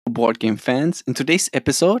board game fans. In today's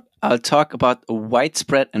episode, I'll talk about a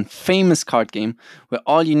widespread and famous card game where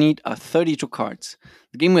all you need are 32 cards.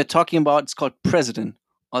 The game we're talking about is called President,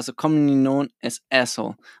 also commonly known as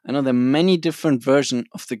Asshole. I know there are many different versions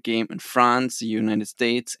of the game in France, the United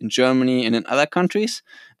States, in Germany, and in other countries,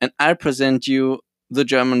 and I'll present you the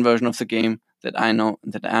German version of the game that I know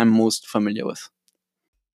and that I'm most familiar with.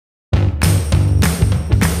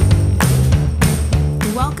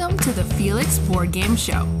 Welcome to the Felix Board Game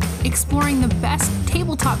Show, exploring the best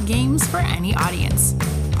tabletop games for any audience.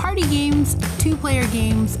 Party games, two-player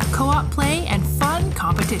games, co-op play, and fun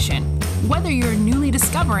competition. Whether you're newly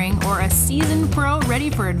discovering or a seasoned pro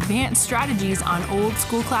ready for advanced strategies on old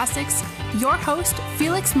school classics, your host,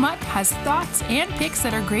 Felix Mutt, has thoughts and picks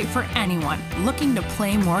that are great for anyone looking to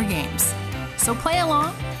play more games. So play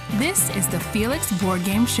along. This is the Felix Board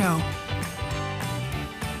Game Show.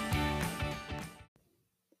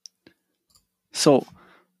 So,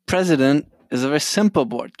 President is a very simple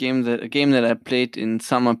board game, a game that I played in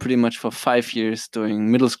summer pretty much for 5 years during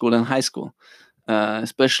middle school and high school.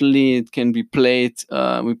 Especially, it can be played.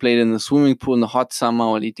 We played in the swimming pool in the hot summer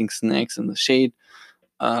while eating snacks in the shade,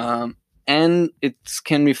 and it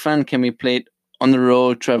can be fun. Can be played on the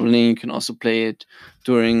road traveling. You can also play it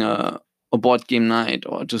during a board game night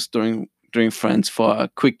or just during friends for a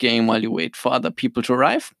quick game while you wait for other people to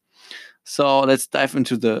arrive. So let's dive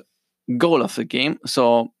into the goal of the game.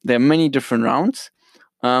 So there are many different rounds,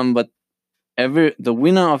 but the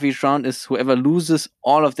winner of each round is whoever loses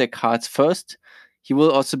all of their cards first. He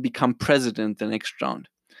will also become president the next round.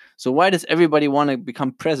 So why does everybody want to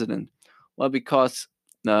become president? Well, because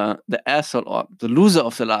the asshole or the loser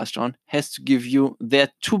of the last round has to give you their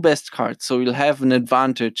two best cards, so you'll have an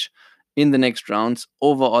advantage in the next rounds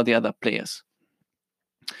over all the other players.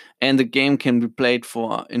 And the game can be played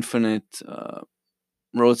for infinite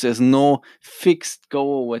roads. There's no fixed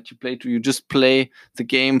goal what you play to. You just play the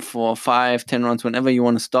game for 5-10 rounds. Whenever you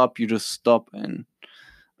want to stop, you just stop, and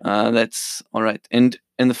that's all right. And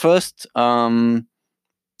in the first round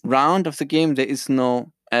of the game, there is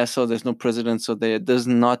no asshole, there's no president, so there's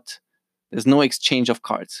no exchange of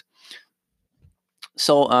cards.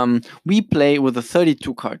 So we play with a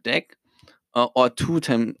 32 card deck. Or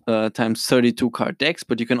times 32 card decks,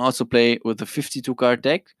 but you can also play with a 52 card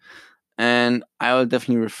deck. And I will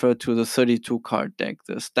definitely refer to the 32 card deck,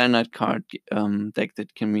 the standard card deck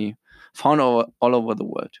that can be found all over the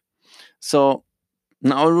world. So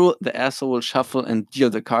in our rule, the asshole will shuffle and deal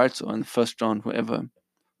the cards. So in the first round, whoever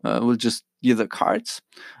will just deal the cards.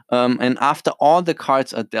 And after all the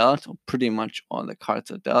cards are dealt, or pretty much all the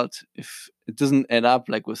cards are dealt, if it doesn't add up,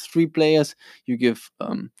 like with 3 players, you give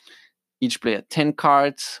each player 10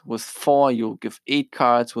 cards. With 4, you give 8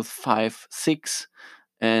 cards. With 5, 6.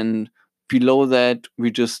 And below that,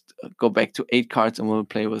 we just go back to 8 cards and we'll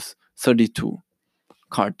play with 32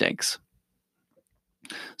 card decks.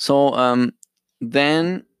 So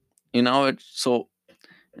then in our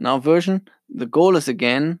version, the goal is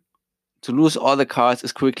again to lose all the cards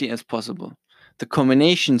as quickly as possible. The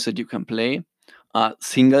combinations that you can play are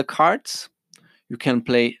single cards. You can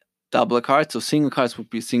play double cards. So single cards would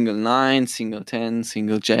be single 9, single 10,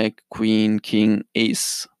 single jack, queen, king,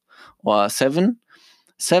 ace, or 7.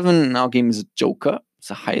 7 in our game is a joker. It's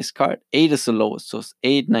the highest card. 8 is the lowest. So it's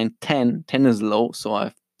 8, 9, 10. 10 is low. So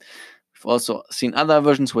we've also seen other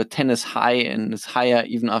versions where 10 is high and is higher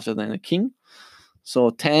even after than a king. So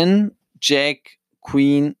 10, jack,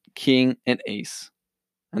 queen, king, and ace.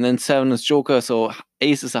 And then 7 is joker. So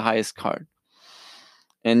ace is the highest card.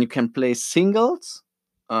 And you can play singles.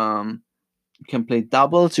 You can play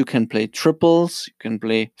doubles. You can play triples. You can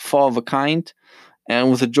play 4 of a kind. And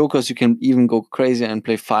with the jokers, you can even go crazy and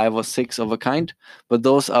play 5 or 6 of a kind. But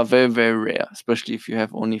those are very, very rare, especially if you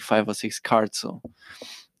have only 5 or 6 cards. So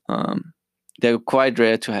they're quite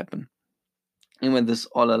rare to happen. And when this is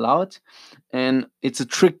all allowed, and it's a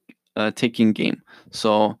trick-taking game.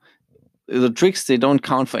 So the tricks, they don't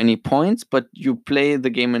count for any points, but you play the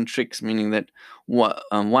game in tricks, meaning that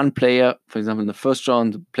one player, for example, in the first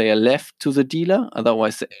round, the player left to the dealer.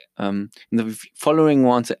 Otherwise, in the following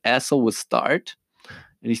rounds, the asshole will start.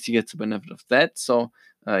 At least he gets the benefit of that. So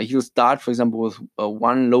he'll start, for example, with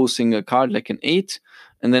one low single card, like an 8.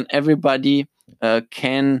 And then everybody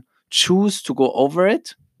can choose to go over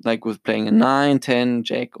it, like with playing a 9, 10,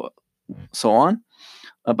 jack, or so on.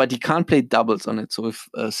 But he can't play doubles on it. So if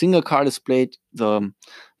a single card is played, the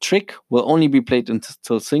trick will only be played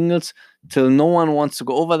until singles, till no one wants to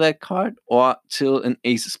go over that card, or till an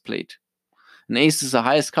ace is played. An ace is the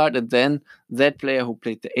highest card, and then that player who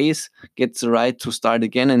played the ace gets the right to start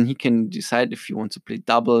again, and he can decide if he wants to play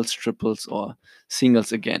doubles, triples, or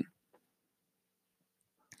singles again.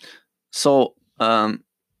 So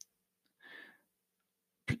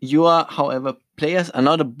however, players are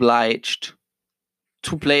not obliged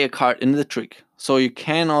to play a card in the trick. So you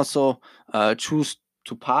can also choose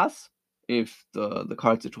to pass if the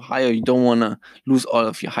cards are too high, or you don't want to lose all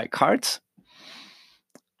of your high cards.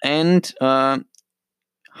 And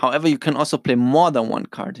however, you can also play more than one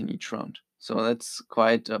card in each round. So that's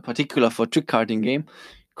quite particular for a trick carding game,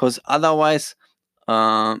 because otherwise,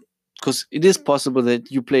 because it is possible that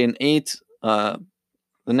you play an 8, the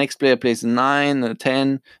next player plays a 9, a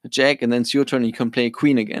 10, a jack, and then it's your turn. You can play a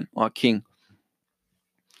queen again or a king.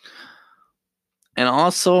 And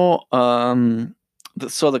also,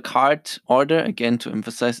 so the card order, again to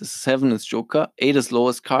emphasize, is 7 is Joker, 8 is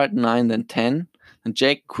lowest card, 9 then 10, and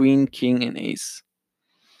jack, queen, king, and ace.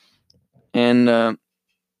 And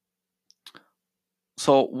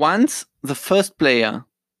so once the first player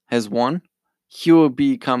has won, he will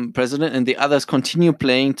become president, and the others continue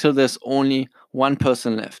playing till there's only one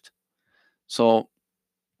person left. So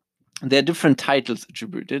there are different titles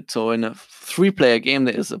attributed. So in a 3-player game,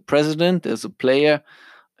 there is a president, there's a player,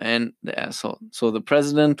 and the asshole. So the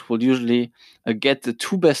president will usually get the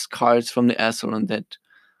 2 best cards from the asshole on that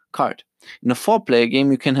card. In a 4-player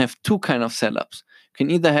game, you can have 2 kind of setups. You can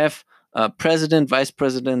either have president, vice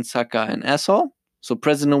president, sucker, and asshole. So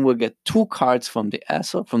president will get 2 cards from the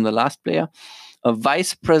asshole, from the last player. A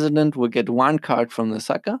vice president will get 1 card from the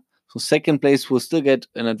sucker. So second place will still get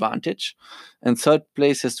an advantage. And third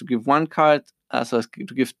place has to give 1 card, asshole has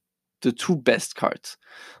to give the 2 best cards.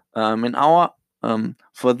 In our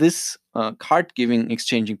for this card giving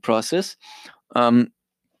exchanging process,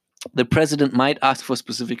 the president might ask for a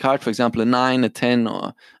specific card, for example, a 9, a 10, or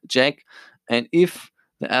a jack. And if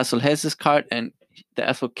the asshole has this card, and the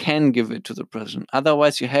asshole can give it to the president.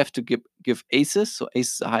 Otherwise, you have to give aces. So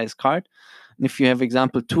ace is the highest card. And if you have,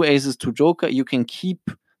 example, 2 aces, 2 joker, you can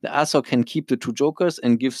the asshole can keep the 2 jokers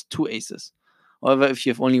and gives 2 aces. However, if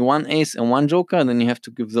you have only 1 ace and 1 joker, then you have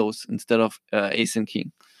to give those instead of ace and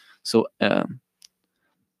king. So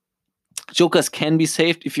jokers can be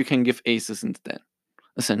saved if you can give aces instead,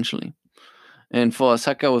 essentially. And for a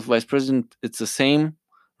sucker with vice president, it's the same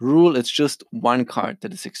rule. It's just 1 card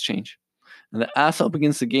that is exchanged. And the asshole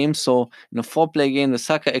begins the game. So in a 4-player game, the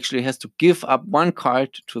sucker actually has to give up 1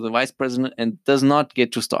 card to the vice president and does not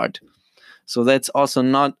get to start. So that's also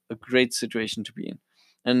not a great situation to be in.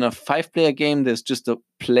 And in a 5-player game, there's just a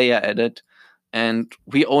player added. And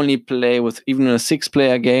we only play with, even in a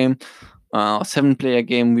 6-player game, or 7-player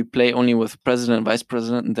game, we play only with president and vice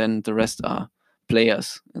president, and then the rest are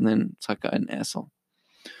players, and then sucker and asshole.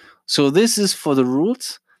 So this is for the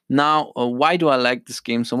rules. Now, why do I like this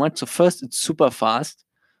game so much? So first, it's super fast.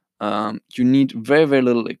 You need very, very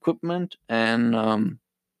little equipment, and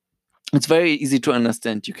it's very easy to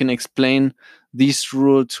understand. You can explain these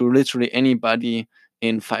rules to literally anybody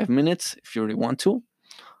in 5 minutes if you really want to,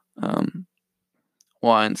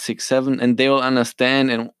 or in 6, 7, and they will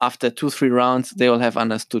understand. And after 2, 3 rounds, they will have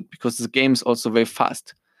understood, because the game is also very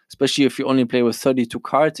fast. Especially if you only play with 32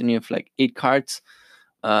 cards and you have like 8 cards,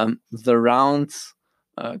 the rounds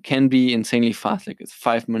can be insanely fast, like a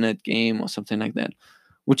 5-minute game or something like that,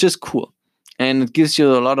 which is cool. And it gives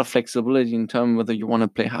you a lot of flexibility in terms of whether you want to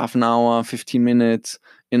play half an hour, 15 minutes,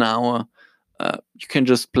 an hour. You can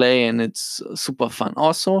just play, and it's super fun.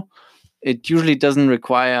 Also, it usually doesn't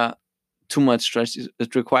require too much strategy.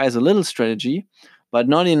 It requires a little strategy, but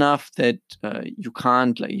not enough that you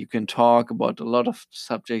can't, like, you can talk about a lot of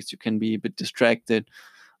subjects. You can be a bit distracted.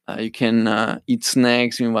 You can eat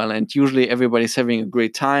snacks meanwhile, and usually everybody's having a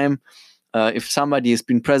great time. If somebody has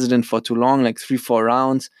been president for too long, like 3, 4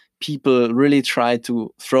 rounds, people really try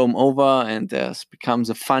to throw them over, and there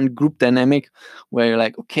becomes a fun group dynamic where you're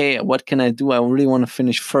like, okay, what can I do? I really want to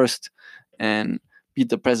finish first and beat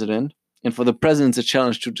the president. And for the president, it's a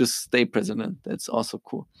challenge to just stay president. That's also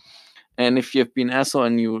cool. And if you have been asshole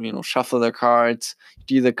and you shuffle the cards,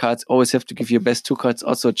 deal the cards, always have to give your best 2 cards.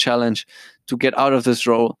 Also a challenge to get out of this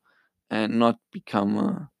role and not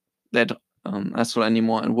become that asshole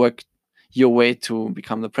anymore, and work your way to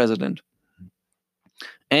become the president.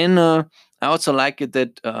 And I also like it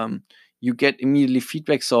that you get immediately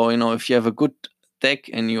feedback. So, if you have a good deck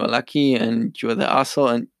and you are lucky and you're the asshole,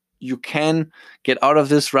 and you can get out of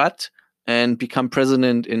this rut and become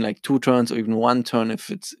president in like 2 turns or even 1 turn if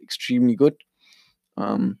it's extremely good,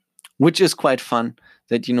 which is quite fun.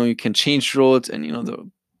 That you can change roles, and the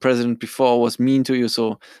president before was mean to you,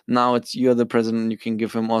 so now you're the president. You can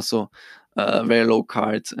give him also very low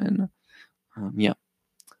cards, and yeah.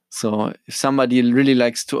 So if somebody really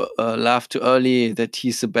likes to laugh too early that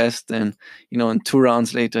he's the best, then in 2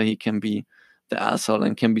 rounds later he can be the asshole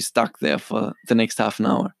and can be stuck there for the next half an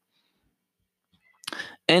hour.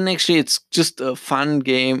 And actually, it's just a fun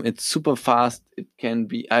game. It's super fast. It can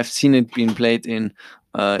be. I've seen it being played in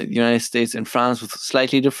the United States and France with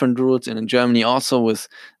slightly different rules, and in Germany also with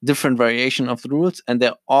different variation of the rules. And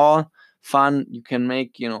they're all fun. You can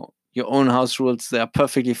make your own house rules. They are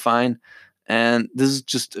perfectly fine. And this is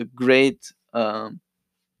just a great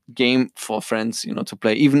game for friends, to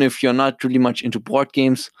play. Even if you're not really much into board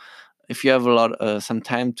games, if you have some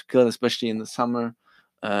time to kill, especially in the summer,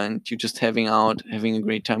 and you're just having a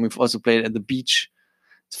great time. We've also played at the beach.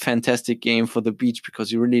 It's a fantastic game for the beach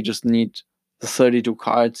because you really just need the 32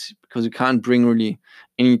 cards, because you can't bring really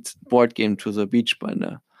any board game to the beach, but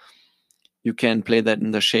you can play that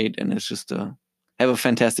in the shade, and it's just have a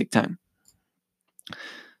fantastic time.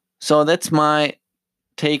 So that's my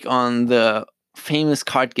take on the famous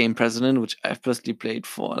card game President, which I've personally played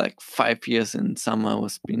for like 5 years in summer.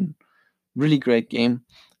 It's been really great game.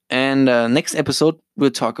 And next episode,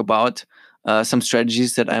 we'll talk about some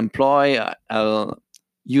strategies that I employ. I'll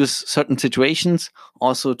use certain situations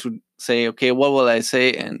also to say, okay, what will I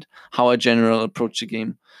say and how I generally approach the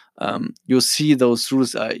game. You'll see those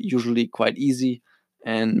rules are usually quite easy,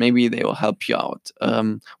 and maybe they will help you out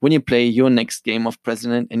when you play your next game of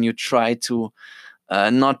President and you try to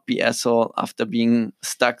not be asshole after being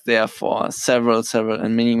stuck there for several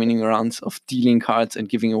and many rounds of dealing cards and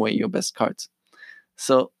giving away your best cards.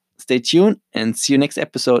 So stay tuned and see you next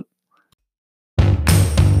episode.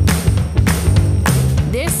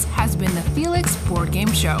 This has been the Felix Board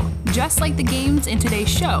Game Show. Just like the games in today's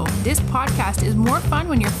show, this podcast is more fun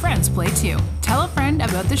when your friends play too. Tell a friend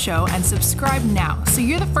about the show and subscribe now so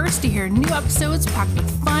you're the first to hear new episodes packed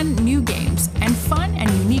with fun new games and fun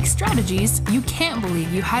and unique strategies you can't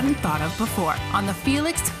believe you hadn't thought of before on the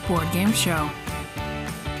Felix Board Game Show.